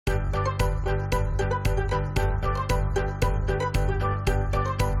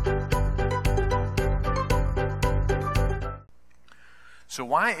So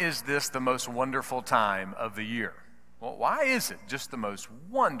why is this the most wonderful time of the year? Well, why is it just the most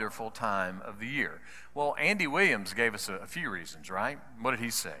wonderful time of the year? Well, Andy Williams gave us a few reasons, right? What did he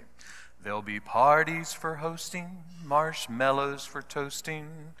say? There'll be parties for hosting, marshmallows for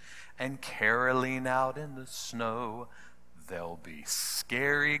toasting, and caroling out in the snow. There'll be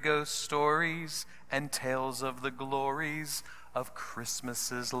scary ghost stories and tales of the glories of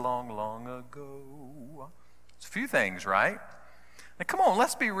Christmases long, long ago. It's a few things, right? Now, come on,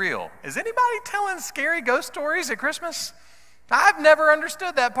 let's be real. Is anybody telling scary ghost stories at Christmas? I've never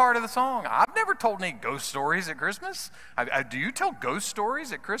understood that part of the song. I've never told any ghost stories at Christmas. Do you tell ghost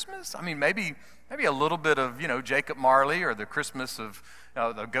stories at Christmas? I mean, maybe a little bit of, Jacob Marley or the Christmas of,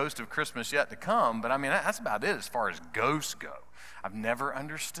 the Ghost of Christmas Yet to Come. But I mean, that's about it as far as ghosts go. I've never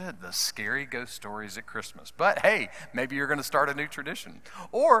understood the scary ghost stories at Christmas. But hey, maybe you're going to start a new tradition.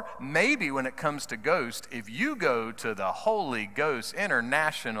 Or maybe when it comes to ghosts, if you go to the Holy Ghost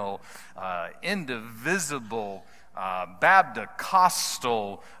International Indivisible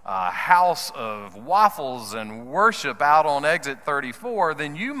Baptist-Costal House of Waffles and Worship out on exit 34,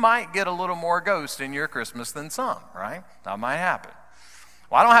 then you might get a little more ghost in your Christmas than some, right? That might happen.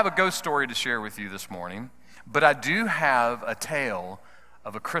 Well, I don't have a ghost story to share with you this morning, but I do have a tale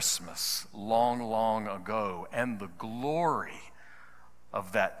of a Christmas long, long ago and the glory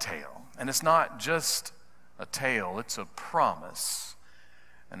of that tale. And it's not just a tale, it's a promise.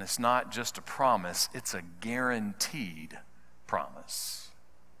 And it's not just a promise, it's a guaranteed promise.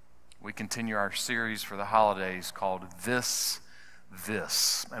 We continue our series for the holidays called This.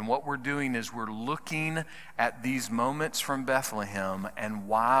 And what we're doing is we're looking at these moments from Bethlehem and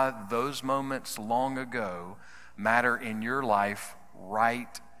why those moments long ago matter in your life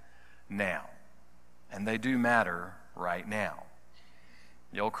right now. And they do matter right now.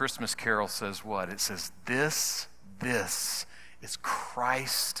 The old Christmas carol says what? It says, this is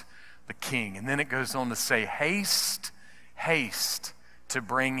Christ the King. And then it goes on to say, haste, haste to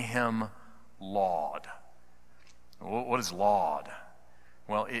bring him laud. What is laud?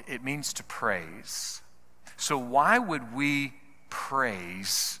 Well, it means to praise. So why would we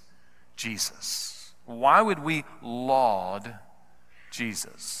praise Jesus? Why would we laud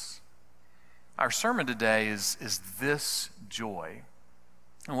Jesus? Our sermon today is this joy.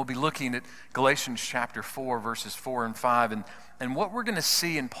 And we'll be looking at Galatians chapter 4, verses 4 and 5. And what we're going to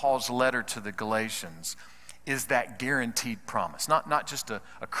see in Paul's letter to the Galatians is that guaranteed promise. Not just a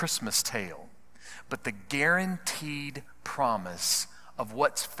Christmas tale, but the guaranteed promise of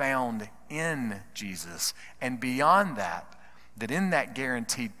what's found in Jesus. And beyond that in that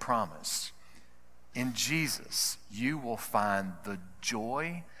guaranteed promise, in Jesus, you will find the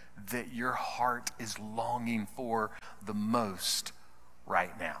joy that your heart is longing for the most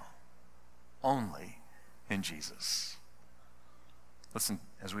right now. Only in Jesus. Listen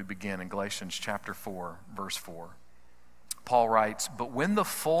as we begin in Galatians chapter 4, verse 4. Paul writes, "But when the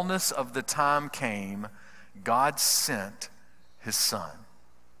fullness of the time came, God sent his Son."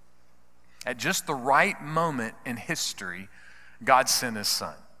 At just the right moment in history, God sent his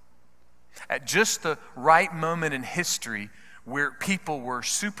Son. At just the right moment in history, where people were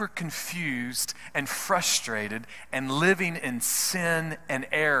super confused and frustrated and living in sin and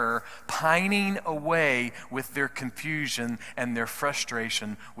error, pining away with their confusion and their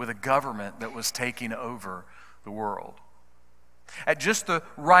frustration with a government that was taking over the world. At just the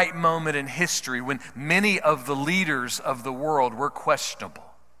right moment in history, when many of the leaders of the world were questionable.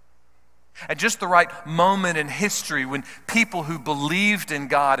 At just the right moment in history, when people who believed in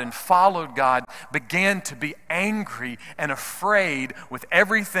God and followed God began to be angry and afraid with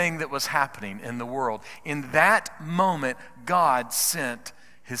everything that was happening in the world. In that moment, God sent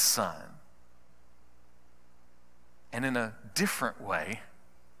his Son. And in a different way,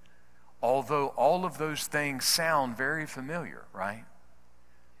 although all of those things sound very familiar, right?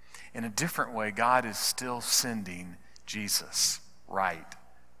 In a different way, God is still sending Jesus right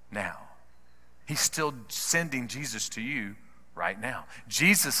now. He's still sending Jesus to you right now.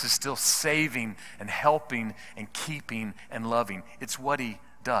 Jesus is still saving and helping and keeping and loving. It's what he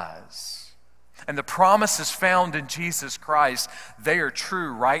does. And the promises found in Jesus Christ, they are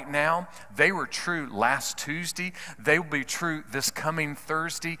true right now. They were true last Tuesday. They will be true this coming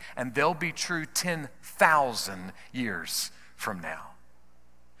Thursday. And they'll be true 10,000 years from now.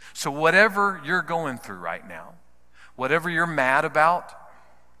 So whatever you're going through right now, whatever you're mad about,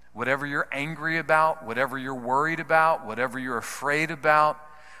 whatever you're angry about, whatever you're worried about, whatever you're afraid about,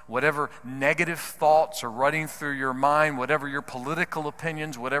 whatever negative thoughts are running through your mind, whatever your political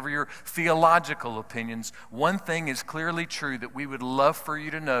opinions, whatever your theological opinions, one thing is clearly true that we would love for you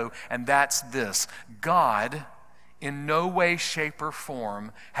to know, and that's this: God in no way, shape, or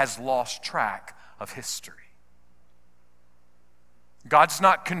form has lost track of history. God's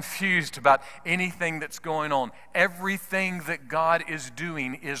not confused about anything that's going on. Everything that God is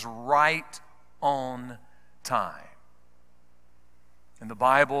doing is right on time. In the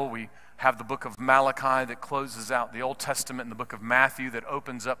Bible, we have the book of Malachi that closes out the Old Testament and the book of Matthew that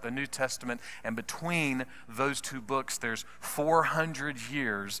opens up the New Testament. And between those two books, there's 400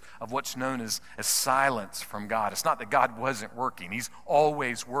 years of what's known as silence from God. It's not that God wasn't working. He's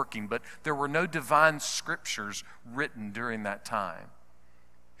always working. But there were no divine scriptures written during that time.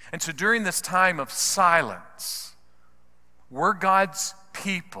 And so during this time of silence, we're God's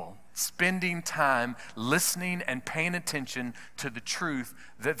people spending time listening and paying attention to the truth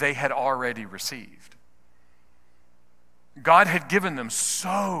that they had already received. God had given them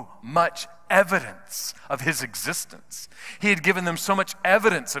so much evidence of His existence. He had given them so much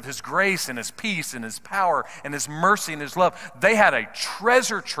evidence of His grace and His peace and His power and His mercy and His love. They had a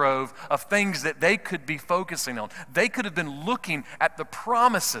treasure trove of things that they could be focusing on. They could have been looking at the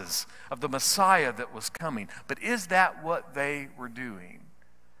promises of the Messiah that was coming. But is that what they were doing?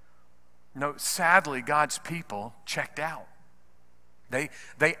 No, sadly, God's people checked out. They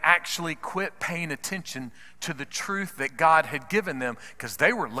actually quit paying attention to the truth that God had given them because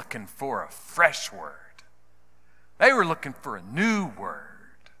they were looking for a fresh word. They were looking for a new word.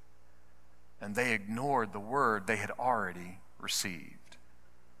 And they ignored the word they had already received.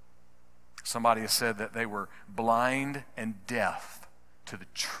 Somebody has said that they were blind and deaf to the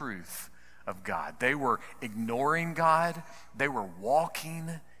truth of God. They were ignoring God. They were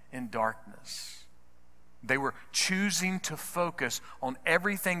walking in darkness. They were choosing to focus on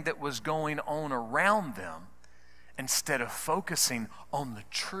everything that was going on around them instead of focusing on the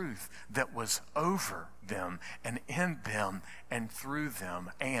truth that was over them and in them and through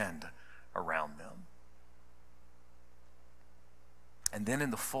them and around them. And then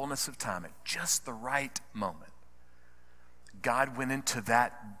in the fullness of time, at just the right moment, God went into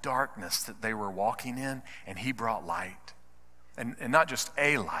that darkness that they were walking in and He brought light. And not just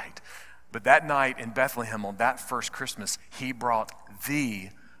a light, but that night in Bethlehem on that first Christmas, He brought the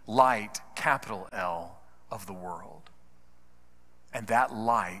light, capital L, of the world. And that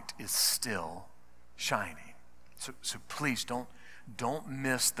light is still shining. So please don't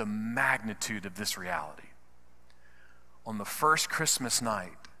miss the magnitude of this reality. On the first Christmas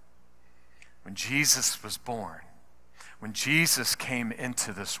night, when Jesus was born, when Jesus came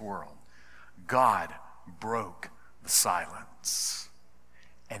into this world, God broke the silence.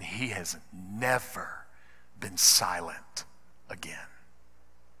 And He has never been silent again.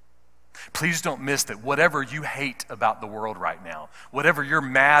 Please don't miss that whatever you hate about the world right now, whatever you're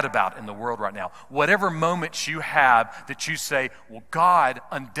mad about in the world right now, whatever moments you have that you say, well, God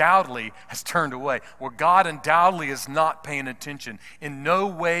undoubtedly has turned away, well, God undoubtedly is not paying attention. In no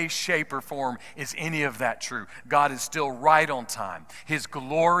way, shape, or form is any of that true. God is still right on time. His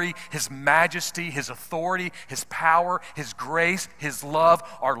glory, His majesty, His authority, His power, His grace, His love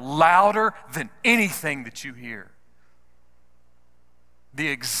are louder than anything that you hear. The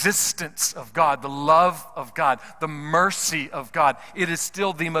existence of God, the love of God, the mercy of God, it is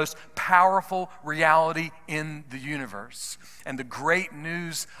still the most powerful reality in the universe. And the great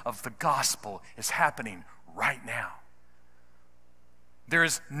news of the gospel is happening right now. There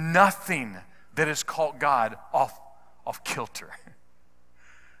is nothing that has caught God off kilter.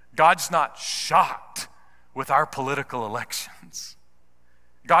 God's not shocked with our political elections.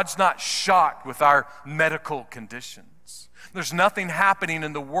 God's not shocked with our medical conditions. There's nothing happening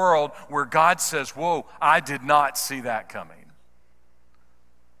in the world where God says, whoa, I did not see that coming.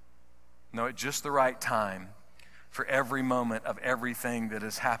 No, at just the right time, for every moment of everything that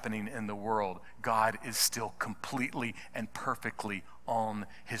is happening in the world, God is still completely and perfectly on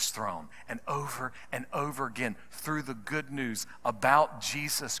His throne. And over again, through the good news about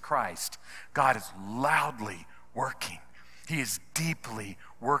Jesus Christ, God is loudly working. He is deeply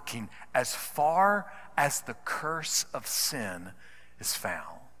working as far as the curse of sin is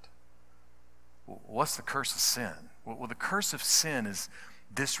found. What's the curse of sin? Well, the curse of sin is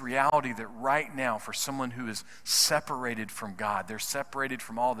this reality that right now, for someone who is separated from God, they're separated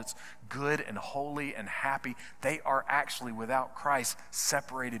from all that's good and holy and happy. They are actually, without Christ,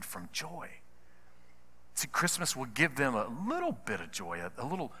 separated from joy. See, Christmas will give them a little bit of joy, a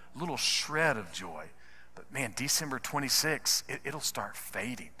little shred of joy. But man, December 26th, it'll start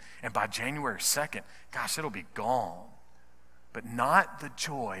fading. And by January 2nd, gosh, it'll be gone. But not the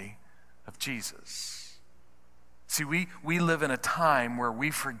joy of Jesus. See, we live in a time where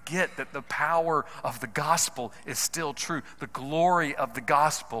we forget that the power of the gospel is still true. The glory of the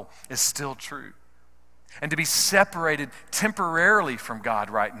gospel is still true. and to be separated temporarily from God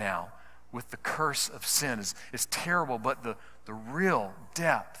right now with the curse of sin is terrible, but the real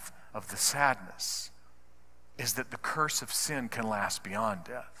depth of the sadness is that the curse of sin can last beyond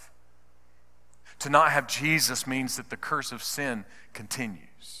death. To not have Jesus means that the curse of sin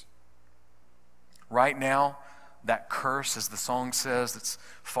continues. Right now, that curse, as the song says, as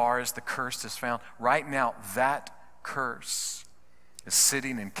far as the cursed is found, right now that curse is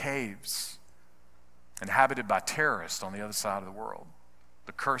sitting in caves inhabited by terrorists on the other side of the world.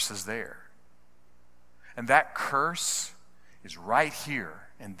 The curse is there. And that curse is right here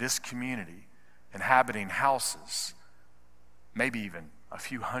in this community, inhabiting houses, maybe even a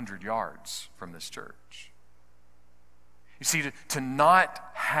few hundred yards from this church. You see, to not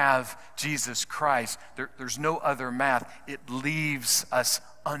have Jesus Christ, there's no other math. It leaves us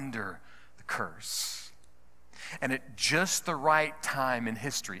under the curse. And at just the right time in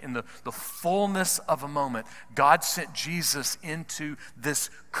history, in the fullness of a moment, God sent Jesus into this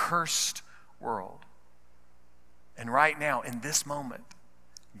cursed world. And right now, in this moment,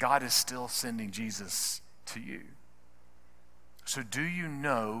 God is still sending Jesus to you. So do you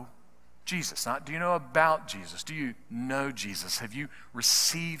know Jesus? Not do you know about Jesus? Do you know Jesus? Have you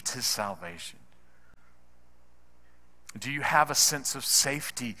received his salvation? Do you have a sense of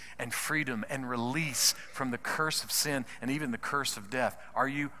safety and freedom and release from the curse of sin and even the curse of death? Are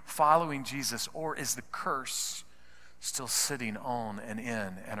you following Jesus, or is the curse still sitting on and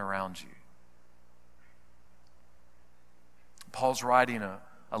in and around you? Paul's writing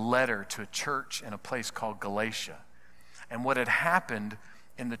a letter to a church in a place called Galatia. And what had happened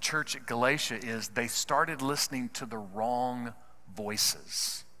in the church at Galatia is they started listening to the wrong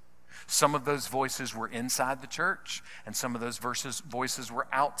voices. Some of those voices were inside the church, and some of those voices were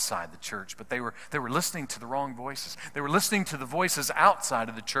outside the church. But they were listening to the wrong voices. They were listening to the voices outside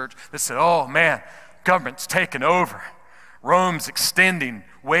of the church that said, oh man, government's taken over. Rome's extending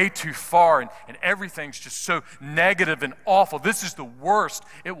way too far, and everything's just so negative and awful. This is the worst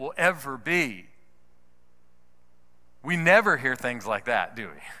it will ever be. We never hear things like that, do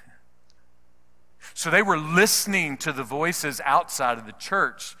we? So they were listening to the voices outside of the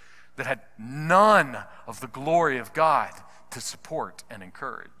church that had none of the glory of God to support and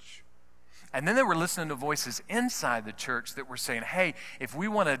encourage. And then they were listening to voices inside the church that were saying, hey, if we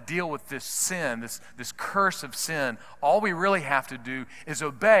want to deal with this sin, this curse of sin, all we really have to do is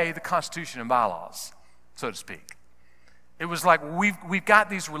obey the Constitution and bylaws, so to speak. It was like, we've got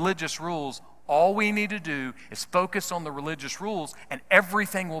these religious rules. All we need to do is focus on the religious rules, and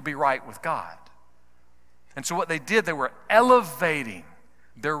everything will be right with God. And so what they did, they were elevating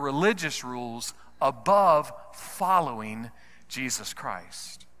their religious rules above following Jesus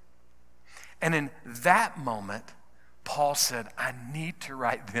Christ. And in that moment, Paul said, I need to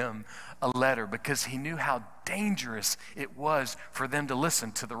write them a letter, because he knew how dangerous it was for them to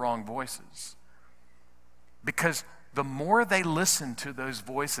listen to the wrong voices. Because the more they listened to those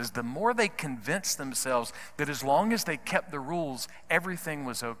voices, the more they convinced themselves that as long as they kept the rules, everything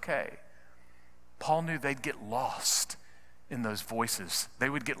was okay. Paul knew they'd get lost in those voices. They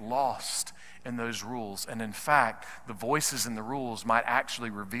would get lost in those rules. And in fact, the voices and the rules might actually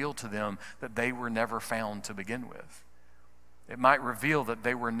reveal to them that they were never found to begin with. It might reveal that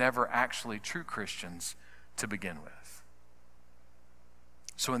they were never actually true Christians to begin with.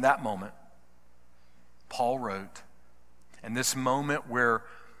 So in that moment, Paul wrote, and this moment where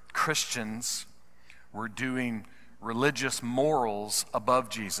Christians were doing religious morals above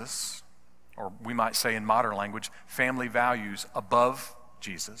Jesus, or we might say in modern language, family values above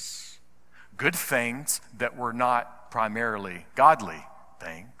Jesus, good things that were not primarily godly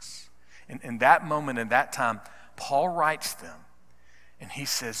things. In that moment, in that time, Paul writes them, and he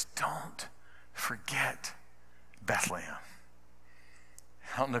says, don't forget Bethlehem.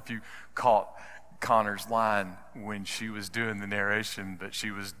 I don't know if you caught Connor's line when she was doing the narration, but she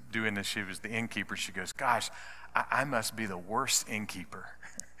was doing as she was the innkeeper. She goes, gosh, I must be the worst innkeeper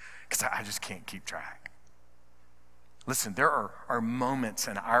because I just can't keep track. Listen, there are moments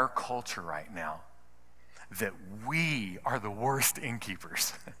in our culture right now that we are the worst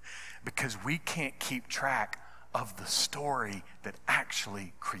innkeepers because we can't keep track of the story that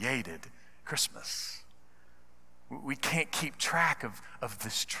actually created Christmas. We can't keep track of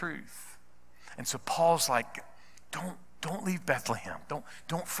this truth. And so Paul's like, don't leave Bethlehem.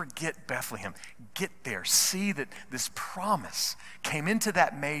 Don't forget Bethlehem. Get there. See that this promise came into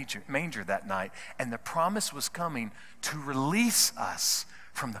that manger that night, and the promise was coming to release us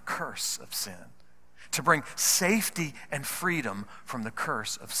from the curse of sin, to bring safety and freedom from the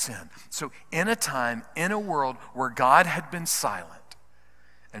curse of sin. So in a time, in a world where God had been silent,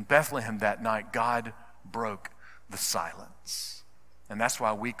 in Bethlehem that night, God broke the silence. And that's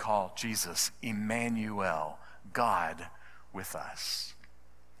why we call Jesus Emmanuel, God with us.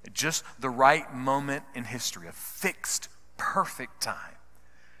 At just the right moment in history, a fixed, perfect time,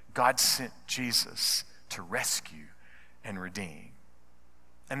 God sent Jesus to rescue and redeem.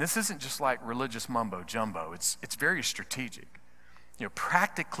 And this isn't just like religious mumbo jumbo. It's very strategic.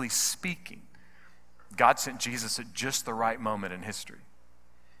 Practically speaking, God sent Jesus at just the right moment in history.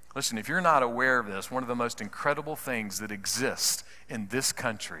 Listen, if you're not aware of this, one of the most incredible things that exists in this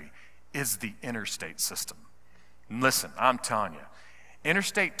country is the interstate system. And listen, I'm telling you,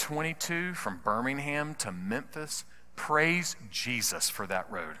 Interstate 22 from Birmingham to Memphis, praise Jesus for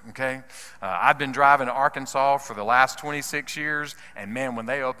that road, okay? I've been driving to Arkansas for the last 26 years, and man, when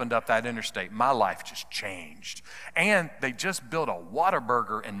they opened up that interstate, my life just changed. And they just built a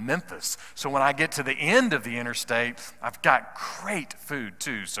Whataburger in Memphis, so when I get to the end of the interstate, I've got great food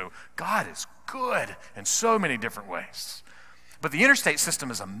too. So God is good in so many different ways. But the interstate system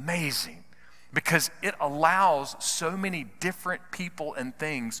is amazing, because it allows so many different people and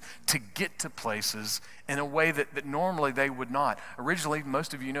things to get to places in a way that normally they would not. Originally,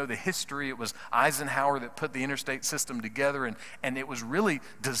 most of you know the history. It was Eisenhower that put the interstate system together, and it was really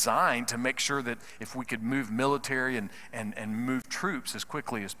designed to make sure that if we could move military and move troops as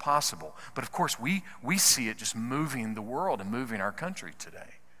quickly as possible. But of course, we see it just moving the world and moving our country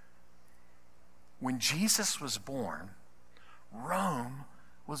today. When Jesus was born, Rome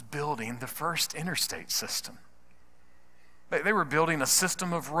was building the first interstate system. They were building a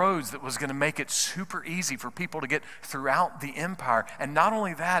system of roads that was going to make it super easy for people to get throughout the empire. And not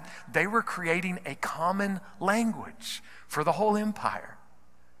only that, they were creating a common language for the whole empire.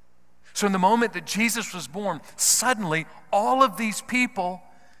 So in the moment that Jesus was born, suddenly all of these people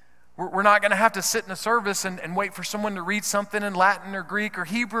were not going to have to sit in a service and wait for someone to read something in Latin or Greek or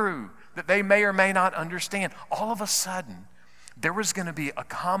Hebrew that they may or may not understand. All of a sudden, there was going to be a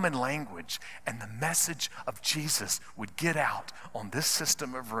common language, and the message of Jesus would get out on this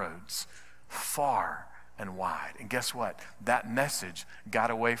system of roads far and wide. And guess what? That message got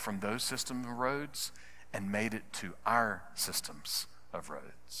away from those systems of roads and made it to our systems of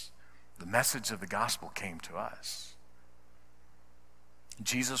roads. The message of the gospel came to us.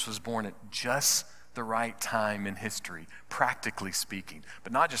 Jesus was born at just the right time in history, practically speaking,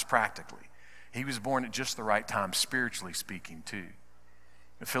 but not just practically. He was born at just the right time, spiritually speaking, too.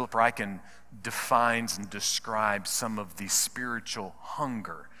 Philip Ryken defines and describes some of the spiritual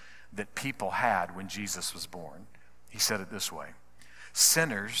hunger that people had when Jesus was born. He said it this way: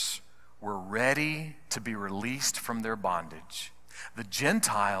 sinners were ready to be released from their bondage. The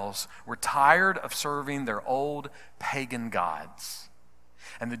Gentiles were tired of serving their old pagan gods.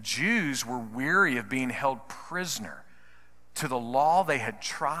 And the Jews were weary of being held prisoner to the law they had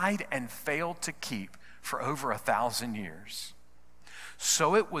tried and failed to keep for over 1,000 years.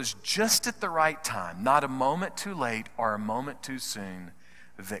 So it was just at the right time, not a moment too late or a moment too soon,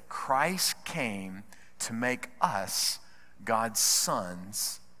 that Christ came to make us God's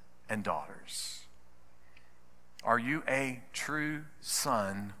sons and daughters. Are you a true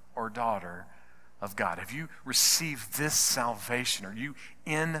son or daughter of God? Have you received this salvation? Are you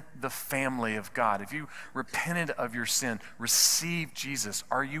in the family of God? Have you repented of your sin, received Jesus?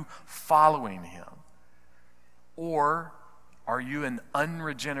 Are you following him? Or are you an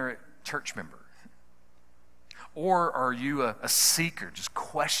unregenerate church member? Or are you a seeker, just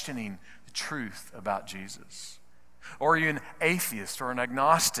questioning the truth about Jesus? Or are you an atheist or an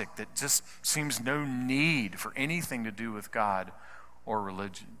agnostic that just seems no need for anything to do with God or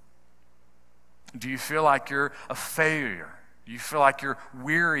religion? Do you feel like you're a failure? Do you feel like you're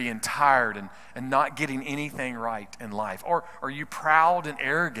weary and tired and not getting anything right in life? Or are you proud and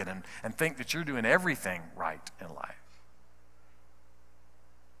arrogant and think that you're doing everything right in life?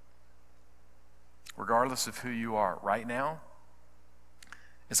 Regardless of who you are, right now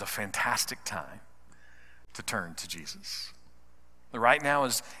is a fantastic time to turn to Jesus. Right now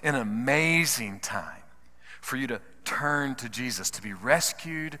is an amazing time for you to turn to Jesus, to be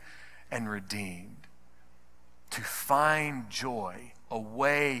rescued and redeemed, to find joy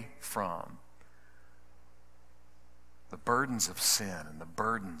away from the burdens of sin and the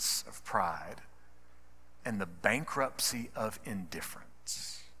burdens of pride and the bankruptcy of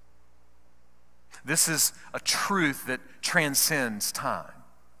indifference. This is a truth that transcends time.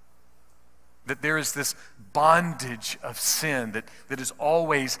 That there is this bondage of sin that is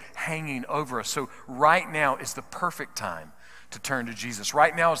always hanging over us. So right now is the perfect time to turn to Jesus.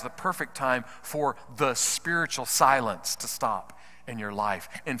 Right now is the perfect time for the spiritual silence to stop in your life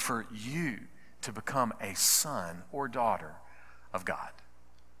and for you to become a son or daughter of God.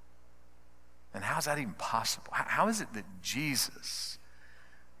 And how is that even possible? How is it that Jesus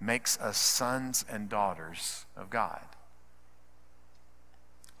makes us sons and daughters of God?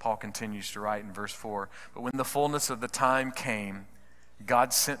 Paul continues to write in verse 4, "But when the fullness of the time came,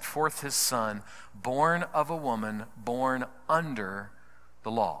 God sent forth his Son, born of a woman, born under the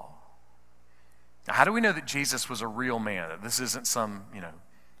law." Now, how do we know that Jesus was a real man, that this isn't some,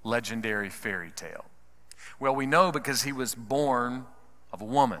 legendary fairy tale? Well, we know because he was born of a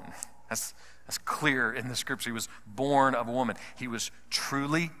woman. That's clear in the scripture. He was born of a woman. He was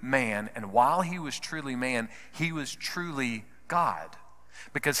truly man, and while he was truly man, he was truly God,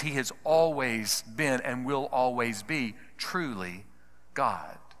 because he has always been and will always be truly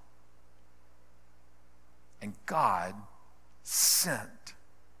God. And God sent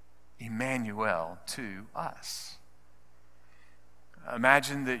Emmanuel to us.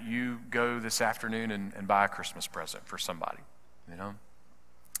 Imagine that you go this afternoon and buy a Christmas present for somebody,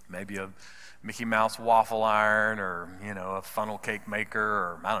 maybe a Mickey Mouse waffle iron, or, a funnel cake maker,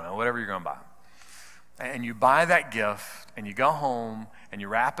 or I don't know, whatever you're going to buy. And you buy that gift, and you go home, and you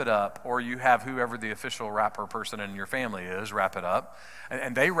wrap it up, or you have whoever the official wrapper person in your family is wrap it up,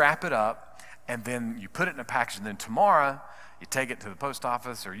 and they wrap it up, and then you put it in a package, and then tomorrow you take it to the post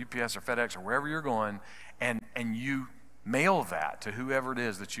office or UPS or FedEx or wherever you're going, and you mail that to whoever it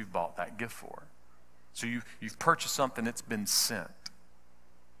is that you've bought that gift for. So you've purchased something that's been sent.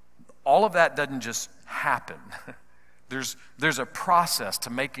 All of that doesn't just happen. There's a process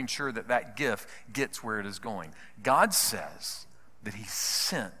to making sure that that gift gets where it is going. God says that he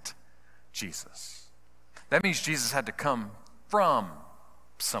sent Jesus. That means Jesus had to come from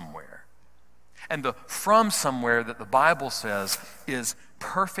somewhere. And the from somewhere that the Bible says is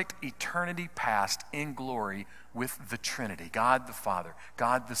perfect eternity past in glory with the Trinity, God the Father,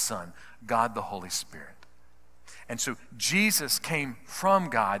 God the Son, God the Holy Spirit. And so Jesus came from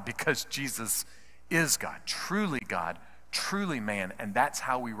God because Jesus is God, truly man, and that's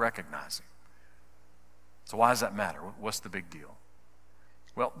how we recognize him. So why does that matter? What's the big deal?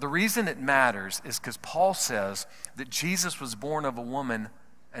 Well, the reason it matters is because Paul says that Jesus was born of a woman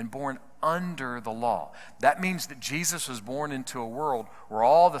and born under the law. That means that Jesus was born into a world where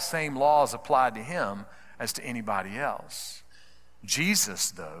all the same laws applied to him as to anybody else.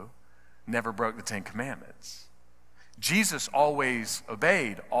 Jesus, though, never broke the Ten Commandments. Jesus always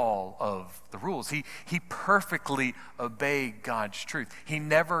obeyed all of the rules. He perfectly obeyed God's truth. He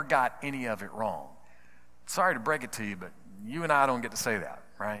never got any of it wrong. Sorry to break it to you, but you and I don't get to say that,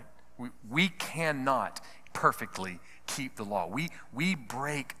 right? We cannot perfectly keep the law. We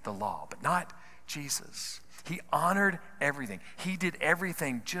break the law, but not Jesus. He honored everything. He did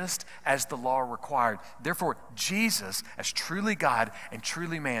everything just as the law required. Therefore, Jesus, as truly God and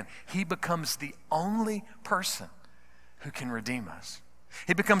truly man, he becomes the only person who can redeem us.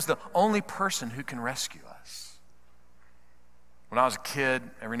 He becomes the only person who can rescue us. When I was a kid,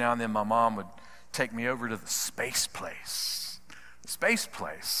 every now and then my mom would take me over to the Space Place. The Space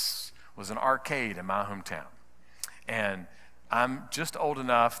Place was an arcade in my hometown. And I'm just old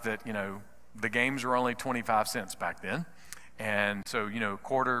enough that, the games were only 25 cents back then. And so, a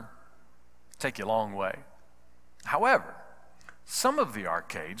quarter take you a long way. However, some of the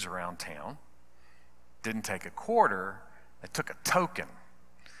arcades around town didn't take a quarter, they took a token.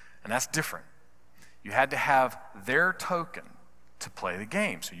 And that's different. You had to have their token to play the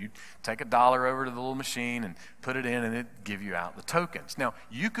game. So you take $1 over to the little machine and put it in, and it'd give you out the tokens. Now,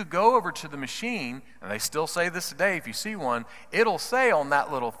 you could go over to the machine, and they still say this today, if you see one, it'll say on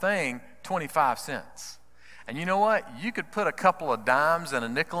that little thing, 25 cents. And you know what? You could put a couple of dimes and a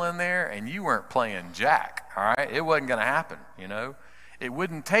nickel in there, and you weren't playing jack, all right? It wasn't going to happen, It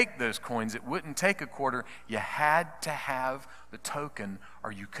wouldn't take those coins. It wouldn't take a quarter. You had to have the token,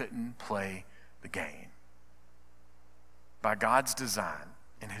 or you couldn't play the game. By God's design,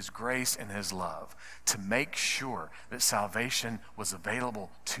 in his grace and his love, to make sure that salvation was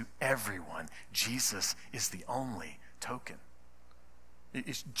available to everyone, Jesus is the only token.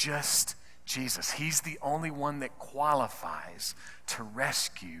 It's just Jesus. He's the only one that qualifies to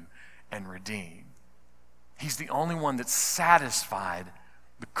rescue and redeem. He's the only one that's satisfied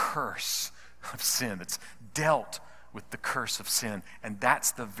the curse of sin, that's dealt with the curse of sin. And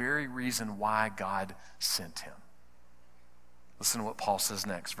that's the very reason why God sent him. Listen to what Paul says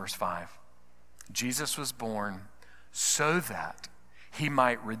next, verse 5. Jesus was born so that he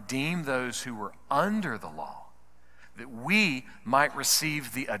might redeem those who were under the law, that we might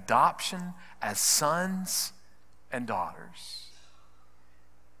receive the adoption as sons and daughters.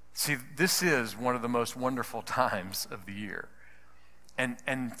 See, this is one of the most wonderful times of the year.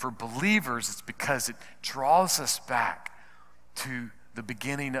 And for believers, it's because it draws us back to the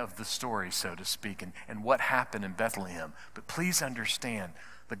beginning of the story, so to speak, and what happened in Bethlehem. But please understand,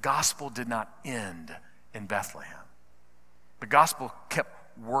 the gospel did not end in Bethlehem. The gospel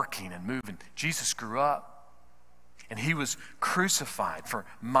kept working and moving. Jesus grew up, and he was crucified for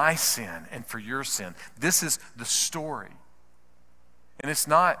my sin and for your sin. This is the story. And it's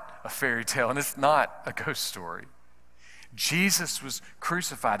not a fairy tale, and it's not a ghost story. Jesus was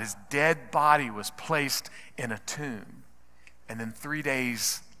crucified. His dead body was placed in a tomb. And then 3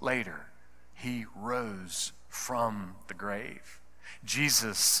 days later, he rose from the grave.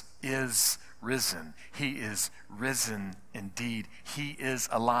 Jesus is risen. He is risen indeed. He is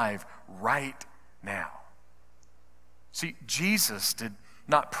alive right now. See, Jesus did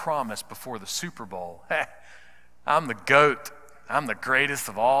not promise before the Super Bowl, hey, I'm the GOAT. I'm the greatest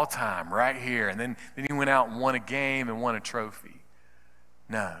of all time right here. And then he went out and won a game and won a trophy.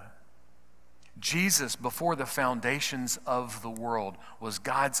 No. Jesus, before the foundations of the world, was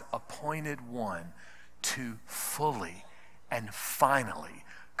God's appointed one to fully and finally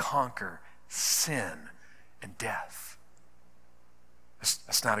conquer sin and death.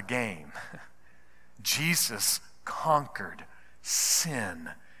 That's not a game. Jesus conquered sin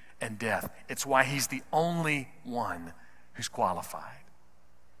and death. It's why he's the only one who's qualified.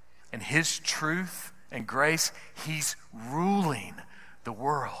 And his truth and grace, he's ruling the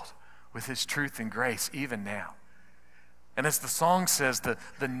world with his truth and grace even now. And as the song says,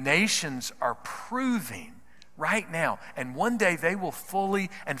 the nations are proving right now, and one day they will fully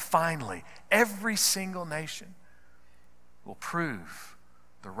and finally, every single nation will prove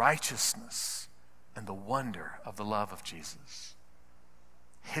the righteousness and the wonder of the love of Jesus.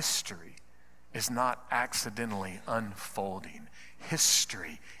 History is not accidentally unfolding.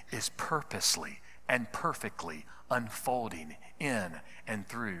 History is purposely and perfectly unfolding in and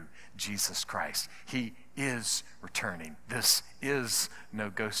through Jesus Christ. He is returning. This is no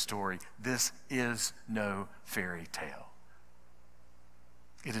ghost story. This is no fairy tale.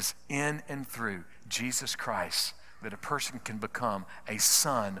 It is in and through Jesus Christ that a person can become a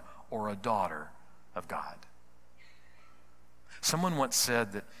son or a daughter of God. Someone once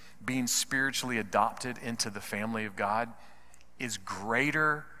said that being spiritually adopted into the family of God is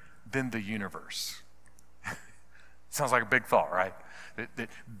greater than the universe. Sounds like a big thought, right? That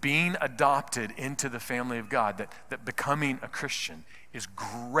being adopted into the family of God, that becoming a Christian is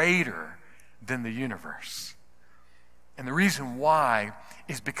greater than the universe. And the reason why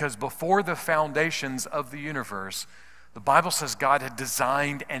is because before the foundations of the universe, the Bible says God had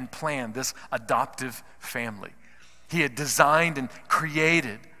designed and planned this adoptive family. He had designed and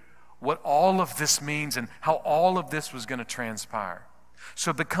created what all of this means and how all of this was going to transpire.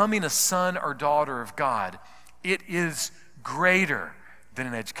 So becoming a son or daughter of God, it is greater than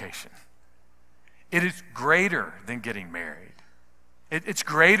an education. It is greater than getting married. It's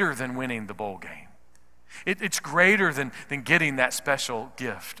greater than winning the bowl game. It's greater than getting that special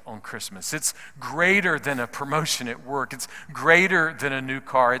gift on Christmas. It's greater than a promotion at work. It's greater than a new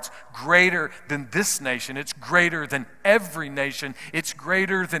car. It's greater than this nation. It's greater than every nation. It's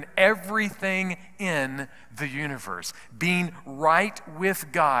greater than everything in the universe. Being right with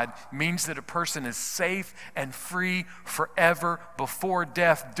God means that a person is safe and free forever, before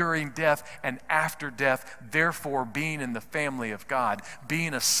death, during death, and after death. Therefore, being in the family of God,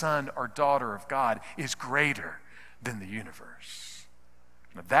 being a son or daughter of God, is greater than the universe.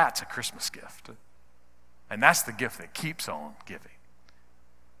 Now, that's a Christmas gift. And that's the gift that keeps on giving.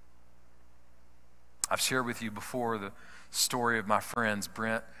 I've shared with you before the story of my friends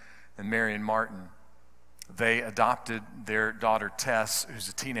Brent and Marion Martin. They adopted their daughter Tess, who's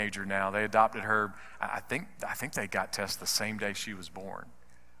a teenager now. They adopted her, I think they got Tess the same day she was born.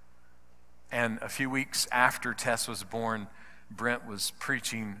 And a few weeks after Tess was born, Brent was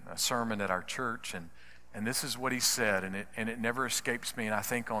preaching a sermon at our church, and this is what he said, and it never escapes me, and I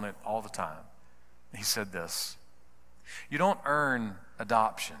think on it all the time. He said this: "You don't earn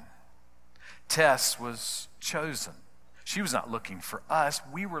adoption. Tess was chosen. She was not looking for us.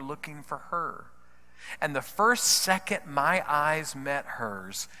 We were looking for her. And the first second my eyes met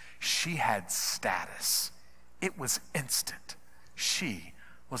hers, she had status. It was instant. She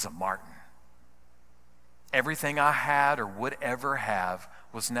was a Martin. Everything I had or would ever have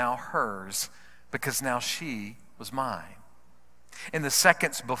was now hers, because now she was mine. In the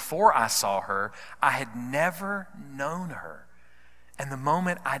seconds before I saw her, I had never known her. And the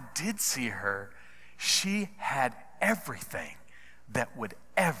moment I did see her, she had everything that would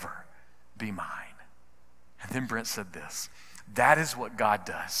ever be mine." And then Brent said this: "That is what God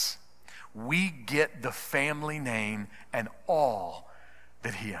does. We get the family name and all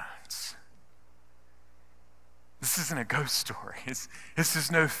that he owns." This isn't a ghost story. This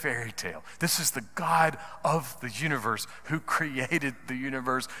is no fairy tale. This is the God of the universe who created the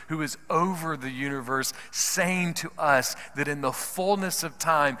universe, who is over the universe, saying to us that in the fullness of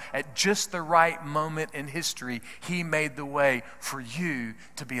time, at just the right moment in history, he made the way for you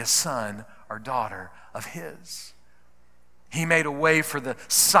to be a son or daughter of his. He made a way for the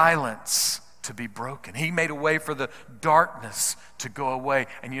silence to be broken. He made a way for the darkness to go away.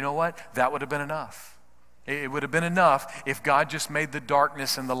 And you know what? That would have been enough. It would have been enough if God just made the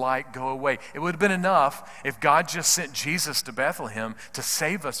darkness and the light go away. It would have been enough if God just sent Jesus to Bethlehem to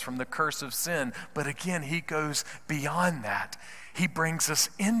save us from the curse of sin. But again, he goes beyond that. He brings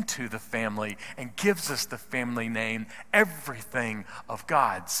us into the family and gives us the family name. Everything of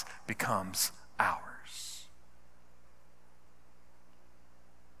God's becomes ours.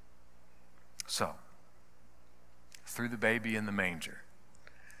 So, through the baby in the manger,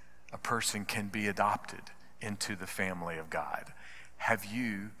 a person can be adopted into the family of God. Have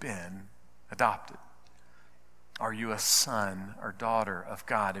you been adopted? Are you a son or daughter of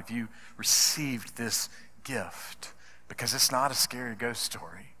God? Have you received this gift? Because it's not a scary ghost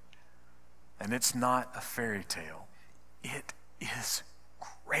story, and it's not a fairy tale. It is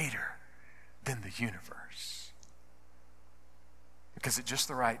greater than the universe. Because at just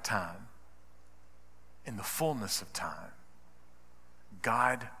the right time, in the fullness of time,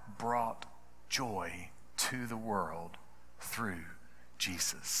 God brought joy to the world through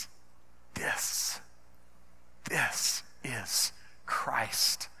Jesus. This is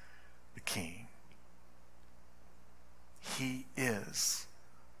Christ the King. He is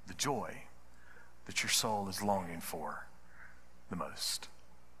the joy that your soul is longing for the most.